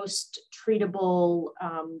the most treatable,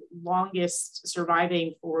 longest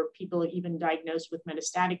surviving for people even diagnosed with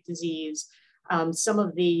metastatic disease. Some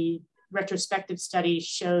of the retrospective studies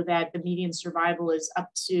show that the median survival is up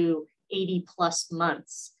to 80 plus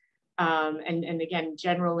months. And again,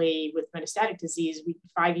 generally with metastatic disease,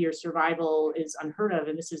 5-year survival is unheard of,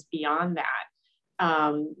 and this is beyond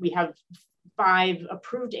that. We have 5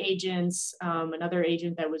 approved agents, another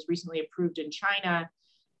agent that was recently approved in China.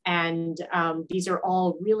 And these are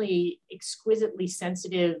all really exquisitely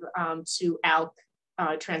sensitive to ALK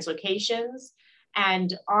translocations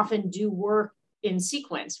and often do work in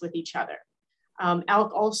sequence with each other.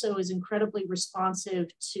 ALK also is incredibly responsive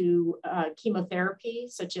to chemotherapy,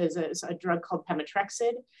 such as a drug called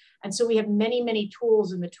pemetrexed. And so we have many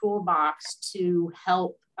tools in the toolbox to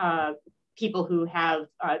help people who have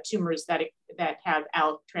tumors that have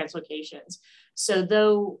ALK translocations. So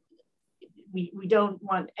though we don't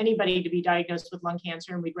want anybody to be diagnosed with lung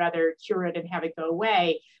cancer and we'd rather cure it and have it go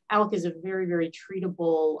away, ALK is a very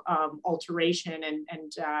treatable alteration,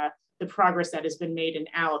 and the progress that has been made in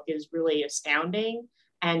ALK is really astounding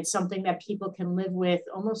and something that people can live with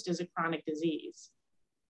almost as a chronic disease.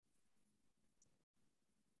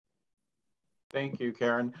 Thank you,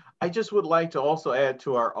 Karen. I just would like to also add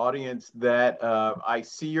to our audience that I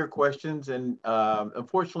see your questions, and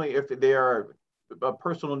unfortunately, if they are a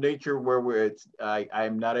personal nature where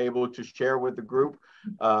I'm not able to share with the group,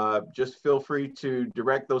 just feel free to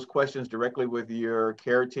direct those questions directly with your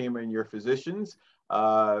care team and your physicians. We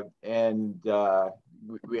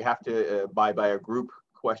have to abide by a group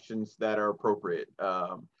questions that are appropriate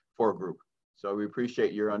for a group. So we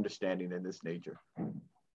appreciate your understanding in this nature.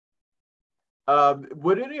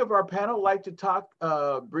 Would any of our panel like to talk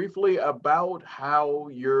briefly about how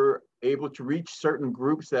you're able to reach certain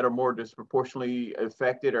groups that are more disproportionately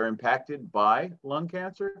affected or impacted by lung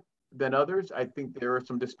cancer than others? I think there are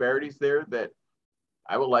some disparities there that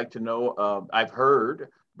I would like to know. I've heard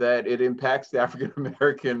that it impacts the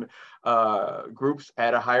African-American groups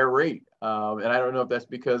at a higher rate. And I don't know if that's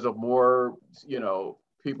because of more,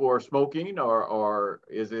 people are smoking, or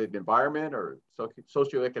is it environment or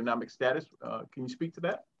socioeconomic status? Can you speak to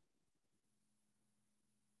that?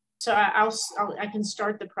 So I can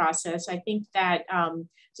start the process. I think that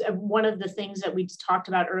one of the things that we talked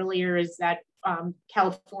about earlier is that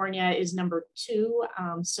California is number 2.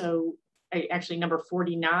 So actually number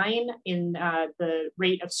 49 in the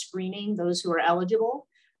rate of screening, those who are eligible.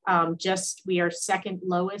 We are second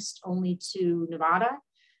lowest only to Nevada.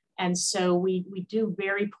 And so we do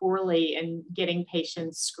very poorly in getting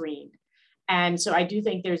patients screened. And so I do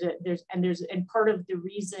think and part of the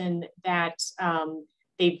reason that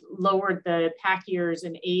they've lowered the pack years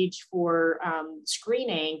and age for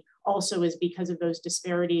screening also is because of those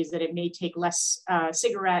disparities, that it may take less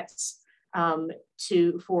cigarettes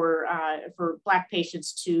for Black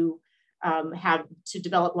patients to have to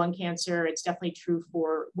develop lung cancer. It's definitely true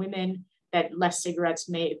for women that less cigarettes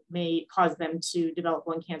may cause them to develop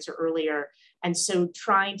lung cancer earlier. And so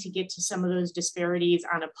trying to get to some of those disparities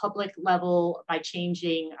on a public level by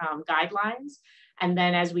changing guidelines. And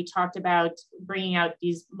then as we talked about, bringing out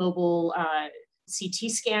these mobile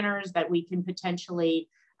CT scanners that we can potentially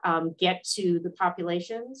get to the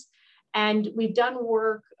populations. And we've done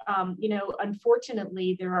work,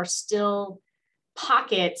 unfortunately, there are still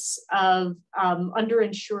pockets of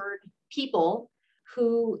underinsured people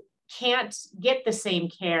who can't get the same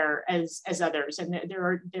care as others. And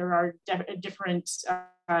there are different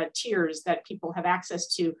tiers that people have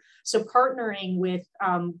access to. So partnering with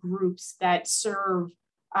groups that serve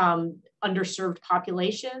underserved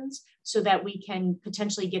populations so that we can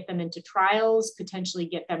potentially get them into trials, potentially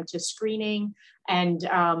get them to screening. And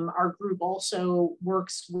our group also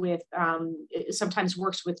works with, sometimes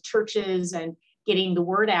works with churches and getting the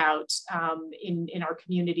word out in our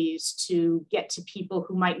communities to get to people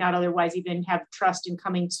who might not otherwise even have trust in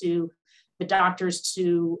coming to the doctors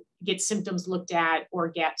to get symptoms looked at or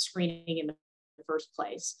get screening in the first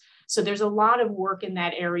place. So there's a lot of work in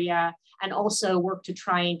that area, and also work to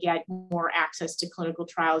try and get more access to clinical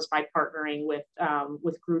trials by partnering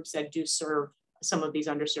with groups that do serve some of these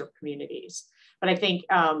underserved communities. But I think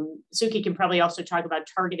Suki can probably also talk about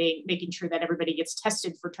targeting, making sure that everybody gets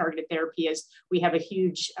tested for targeted therapy, as we have a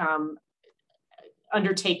huge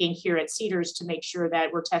undertaking here at Cedars to make sure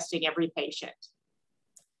that we're testing every patient.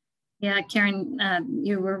 Yeah, Karen,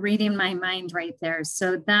 you were reading my mind right there.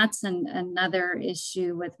 So that's another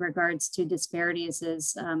issue with regards to disparities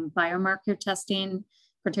is biomarker testing,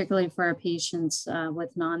 particularly for our patients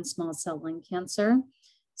with non-small cell lung cancer.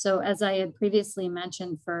 So as I had previously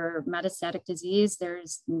mentioned, for metastatic disease,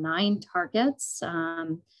 there's 9 targets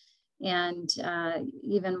and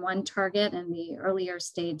even one target in the earlier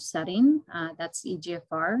stage setting, that's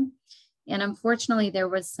EGFR. And unfortunately, there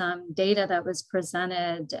was some data that was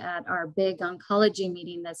presented at our big oncology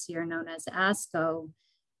meeting this year known as ASCO,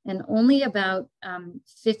 and only about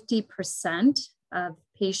 50% of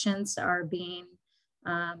patients are being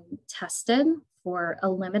tested for a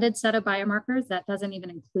limited set of biomarkers. That doesn't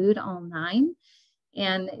even include all 9.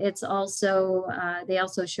 And it's also, they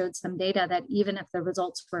also showed some data that even if the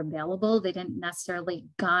results were available, they didn't necessarily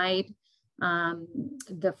guide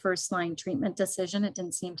the first line treatment decision. It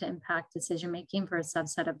didn't seem to impact decision-making for a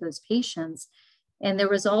subset of those patients. And there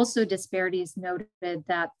was also disparities noted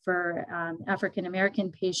that for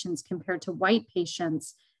African-American patients compared to white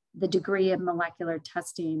patients, the degree of molecular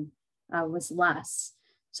testing was less.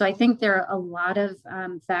 So I think there are a lot of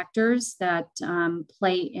factors that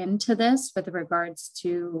play into this with regards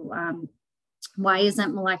to why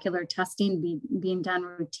isn't molecular testing being done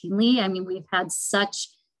routinely? I mean, we've had such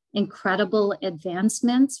incredible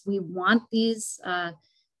advancements. We want these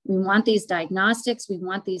diagnostics. We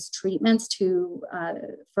want these treatments to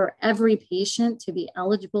for every patient to be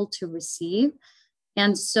eligible to receive.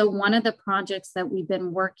 And so one of the projects that we've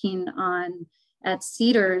been working on at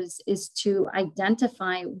Cedars is to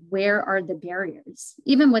identify where are the barriers,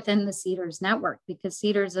 even within the Cedars network, because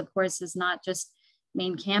Cedars, of course, is not just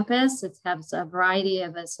main campus. It has a variety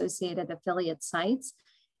of associated affiliate sites.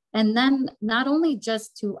 And then not only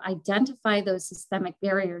just to identify those systemic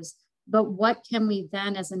barriers, but what can we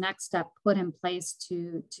then as a next step put in place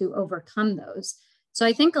to overcome those? So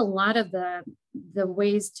I think a lot of the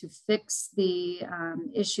ways to fix the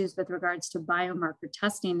issues with regards to biomarker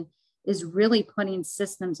testing is really putting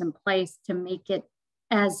systems in place to make it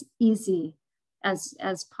as easy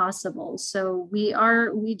as possible. So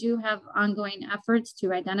we do have ongoing efforts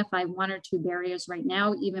to identify 1 or 2 barriers right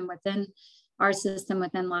now, even within our system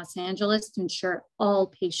within Los Angeles, to ensure all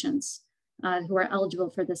patients who are eligible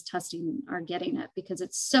for this testing are getting it, because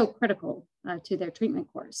it's so critical to their treatment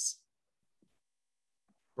course.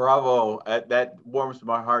 Bravo. That warms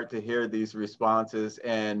my heart to hear these responses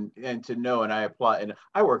and to know, and I applaud, and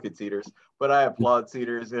I work at Cedars, but I applaud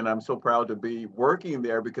Cedars, and I'm so proud to be working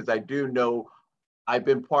there, because I do know I've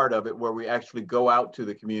been part of it, where we actually go out to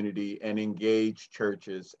the community and engage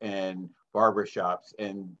churches and barbershops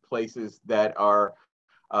and places that are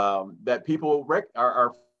that people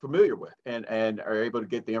are familiar with and are able to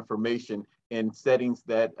get the information in settings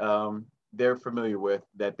that they're familiar with,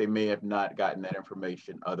 that they may have not gotten that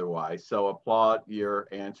information otherwise. So applaud your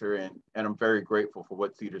answer, and I'm very grateful for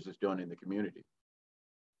what Cedars is doing in the community.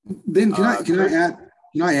 Ben, can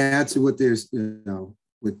I add to what there's,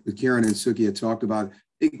 what Karen and Suki had talked about?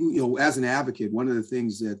 As an advocate, one of the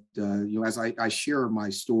things that as I share my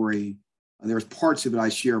story, there's parts of it I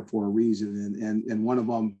share for a reason, and one of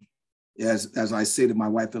them, as I say to my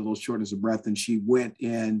wife, a little shortness of breath, and she went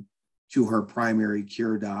and to her primary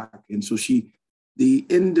care doc. And so the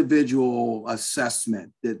individual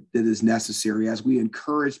assessment that is necessary as we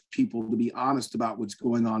encourage people to be honest about what's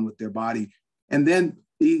going on with their body, and then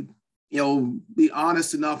be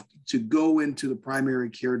honest enough to go into the primary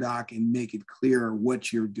care doc and make it clear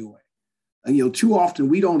what you're doing. And, too often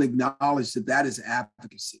we don't acknowledge that is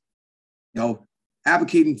advocacy.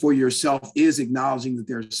 Advocating for yourself is acknowledging that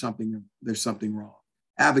there's something wrong.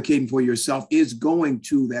 Advocating for yourself is going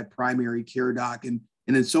to that primary care doc. And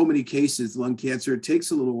in so many cases, lung cancer, it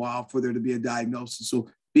takes a little while for there to be a diagnosis. So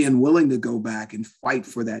being willing to go back and fight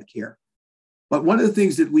for that care. But one of the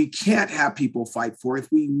things that we can't have people fight for, if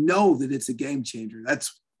we know that it's a game changer,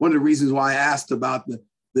 that's one of the reasons why I asked about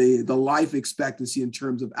the life expectancy in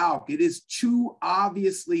terms of ALK. It is too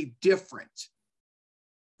obviously different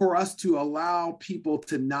for us to allow people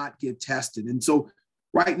to not get tested. And so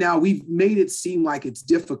right now we've made it seem like it's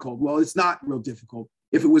difficult. Well, it's not real difficult.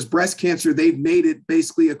 If it was breast cancer, they've made it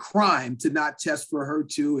basically a crime to not test for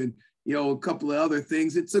HER2 and a couple of other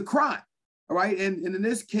things. It's a crime. All right. And in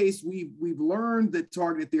this case, we've learned that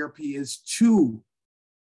targeted therapy is too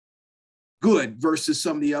good versus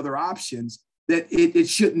some of the other options, that it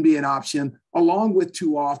shouldn't be an option, along with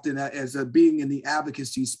too often as a being in the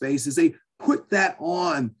advocacy space, is they put that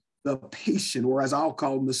on the patient, or as I'll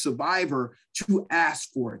call them, the survivor, to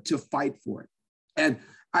ask for it, to fight for it. And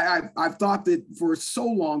I've thought that for so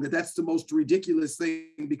long that's the most ridiculous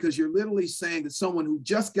thing, because you're literally saying that someone who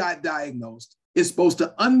just got diagnosed is supposed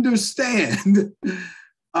to understand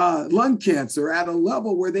lung cancer at a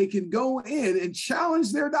level where they can go in and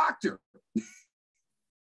challenge their doctor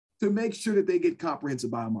to make sure that they get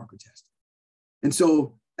comprehensive biomarker testing. And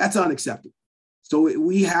so that's unacceptable. So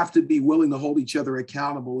we have to be willing to hold each other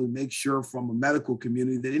accountable and make sure from a medical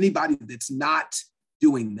community that anybody that's not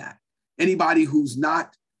doing that, anybody who's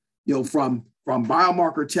not, from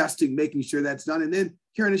biomarker testing, making sure that's done. And then,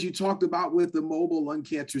 Karen, as you talked about with the mobile lung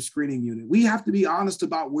cancer screening unit, we have to be honest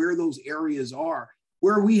about where those areas are,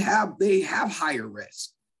 where they have higher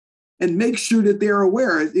risk, and make sure that they're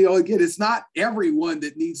aware. Again, it's not everyone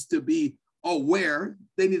that needs to be aware.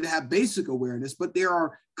 They need to have basic awareness, but there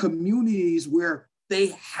are communities where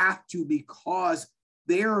they have to, because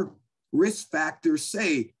their risk factors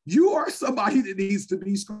say you are somebody that needs to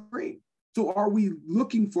be screened. So are we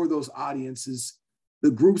looking for those audiences, the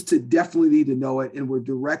groups that definitely need to know it, and we're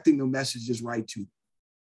directing the messages right to them?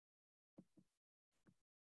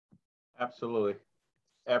 Absolutely.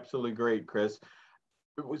 Absolutely great, Chris.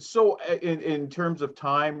 So in terms of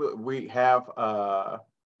time, we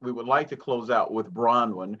would like to close out with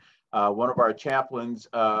Bronwyn, one of our chaplains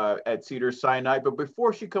at Cedars Sinai. But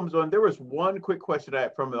before she comes on, there was one quick question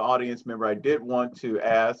from the audience member I did want to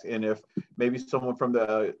ask, and if maybe someone from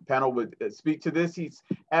the panel would speak to this. He's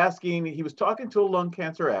asking, he was talking to a lung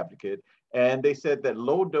cancer advocate, and they said that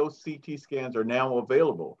low-dose CT scans are now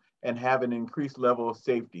available and have an increased level of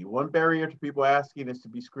safety. One barrier to people asking is to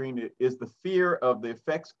be screened is the fear of the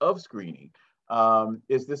effects of screening.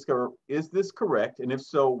 Is this correct? And if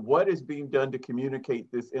so, what is being done to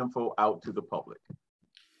communicate this info out to the public?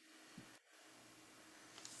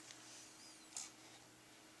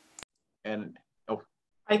 And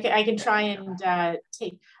I can try and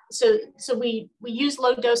take. So we use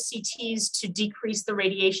low dose CTs to decrease the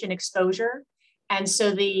radiation exposure, and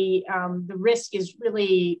so the risk is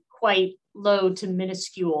really quite low to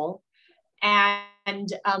minuscule,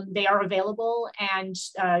 and they are available and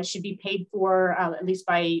should be paid for at least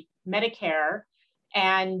by Medicare.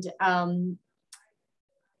 And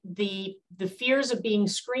the fears of being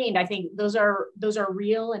screened, I think those are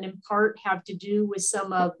real, and in part have to do with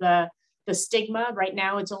some of the stigma. Right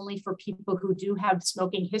now, it's only for people who do have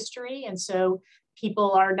smoking history, and so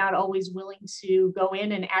people are not always willing to go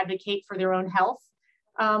in and advocate for their own health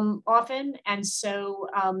often. And so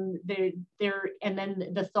and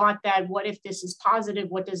then the thought that what if this is positive,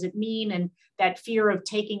 what does it mean? And that fear of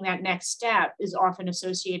taking that next step is often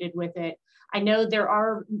associated with it. I know there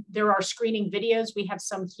are screening videos. We have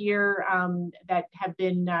some here that have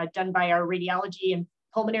been done by our radiology and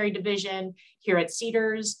pulmonary division here at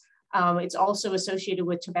Cedars. It's also associated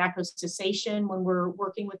with tobacco cessation when we're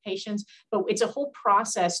working with patients, but it's a whole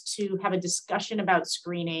process to have a discussion about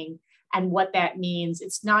screening and what that means.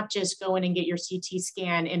 It's not just go in and get your CT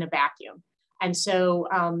scan in a vacuum. And so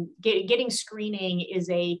getting screening is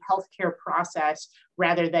a healthcare process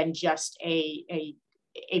rather than just a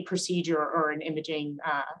procedure or an imaging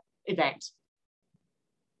event.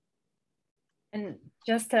 And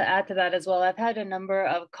just to add to that as well, I've had a number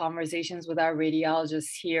of conversations with our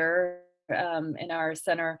radiologists here in our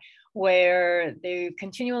center where they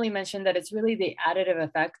continually mention that it's really the additive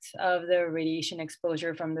effect of the radiation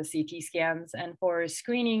exposure from the CT scans. And for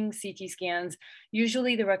screening CT scans,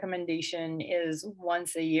 usually the recommendation is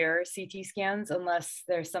once a year CT scans, unless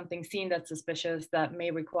there's something seen that's suspicious that may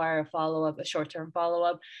require a follow-up, a short-term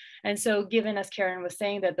follow-up. And so given, as Karen was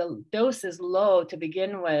saying, that the dose is low to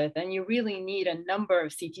begin with, and you really need a number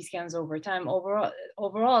of CT scans over time,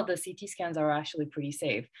 overall the CT scans are actually pretty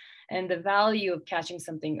safe. And the value of catching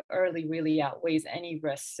something early really outweighs any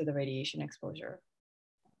risks to the radiation exposure.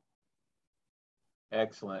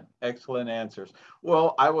 Excellent, excellent answers.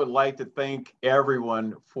 Well, I would like to thank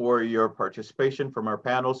everyone for your participation, from our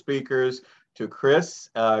panel speakers to Chris.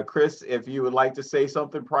 Chris, if you would like to say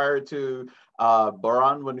something prior to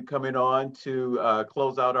Bronwyn coming on to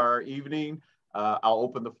close out our evening, I'll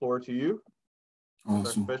open the floor to you.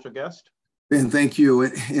 Awesome. Our special guest. Ben, thank you.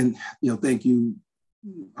 And thank you,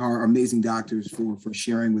 our amazing doctors, for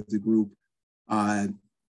sharing with the group.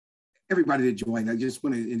 Everybody that joined, I just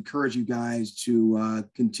want to encourage you guys to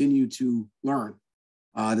continue to learn.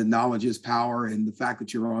 The knowledge is power, and the fact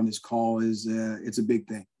that you're on this call is it's a big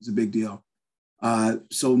thing. It's a big deal.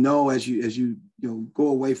 So know, as you go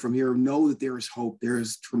away from here, know that there is hope. There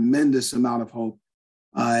is tremendous amount of hope,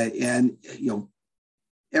 and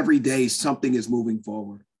every day something is moving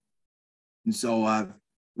forward. And so,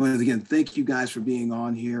 again, thank you guys for being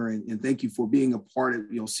on here, and thank you for being a part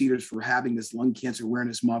of Cedars, for having this Lung Cancer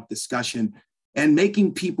Awareness Month discussion and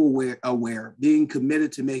making people aware, being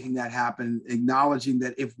committed to making that happen, acknowledging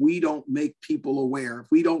that if we don't make people aware, if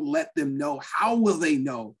we don't let them know, how will they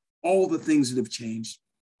know all the things that have changed?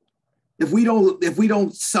 If we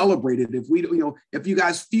don't celebrate it, if you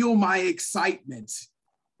guys feel my excitement,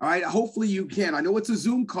 all right, hopefully you can. I know it's a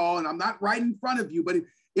Zoom call and I'm not right in front of you, but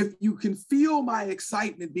if you can feel my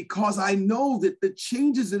excitement, because I know that the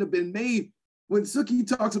changes that have been made, when Suki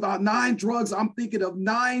talks about 9 drugs, I'm thinking of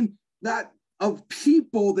 9 of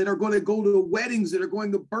people that are going to go to weddings, that are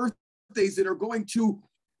going to birthdays, that are going to,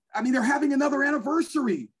 they're having another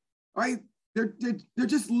anniversary, right? They're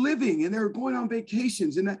just living, and they're going on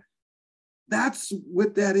vacations, and that's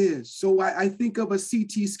what that is. So I think of a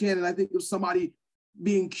CT scan, and I think of somebody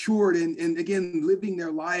being cured and again, living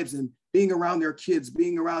their lives and being around their kids,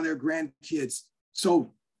 being around their grandkids.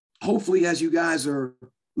 So hopefully, as you guys are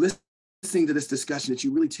listening to this discussion, that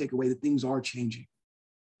you really take away that things are changing.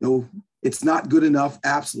 It's not good enough,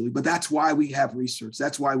 absolutely, but that's why we have research.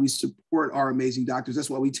 That's why we support our amazing doctors. That's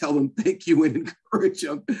why we tell them thank you and encourage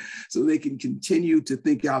them, so they can continue to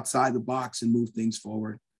think outside the box and move things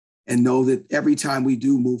forward, and know that every time we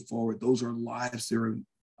do move forward, those are lives that are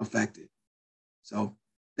affected. So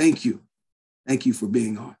thank you. Thank you for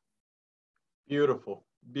being on. Beautiful,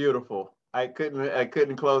 beautiful. I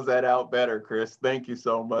couldn't close that out better, Chris. Thank you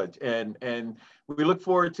so much. And we look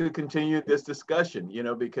forward to continue this discussion,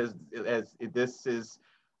 because as this is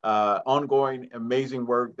ongoing, amazing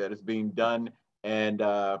work that is being done, and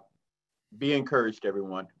be encouraged,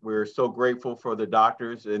 everyone. We're so grateful for the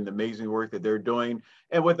doctors and the amazing work that they're doing.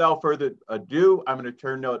 And without further ado, I'm going to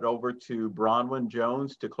turn it over to Bronwyn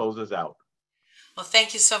Jones to close us out. Well,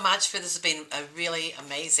 thank you so much. This has been a really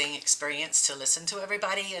amazing experience to listen to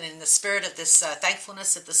everybody. And in the spirit of this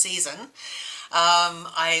thankfulness of the season,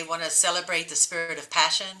 I want to celebrate the spirit of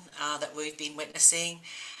passion that we've been witnessing,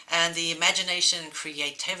 and the imagination and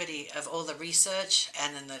creativity of all the research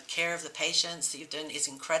and in the care of the patients that you've done is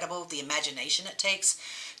incredible. The imagination it takes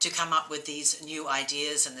to come up with these new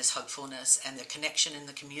ideas and this hopefulness and the connection in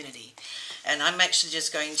the community. And I'm actually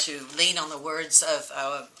just going to lean on the words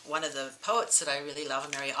of one of the poets that I really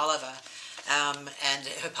love, Mary Oliver. And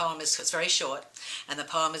her poem it's very short, and the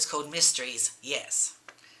poem is called Mysteries, Yes.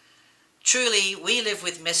 Truly, we live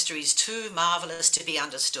with mysteries too marvelous to be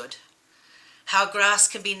understood. How grass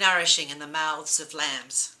can be nourishing in the mouths of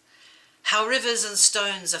lambs. How rivers and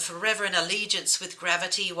stones are forever in allegiance with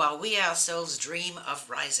gravity while we ourselves dream of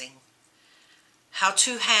rising. How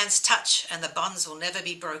 2 hands touch and the bonds will never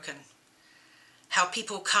be broken. How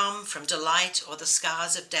people come from delight or the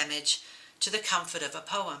scars of damage to the comfort of a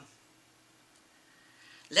poem.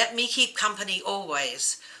 Let me keep company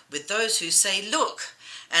always with those who say, look,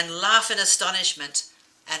 and laugh in astonishment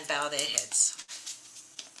and bow their heads.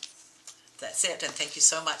 That's it, and thank you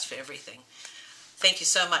so much for everything. Thank you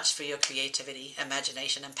so much for your creativity,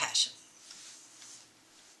 imagination, and passion.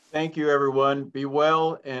 Thank you, everyone. Be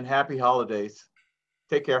well and happy holidays.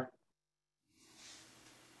 Take care.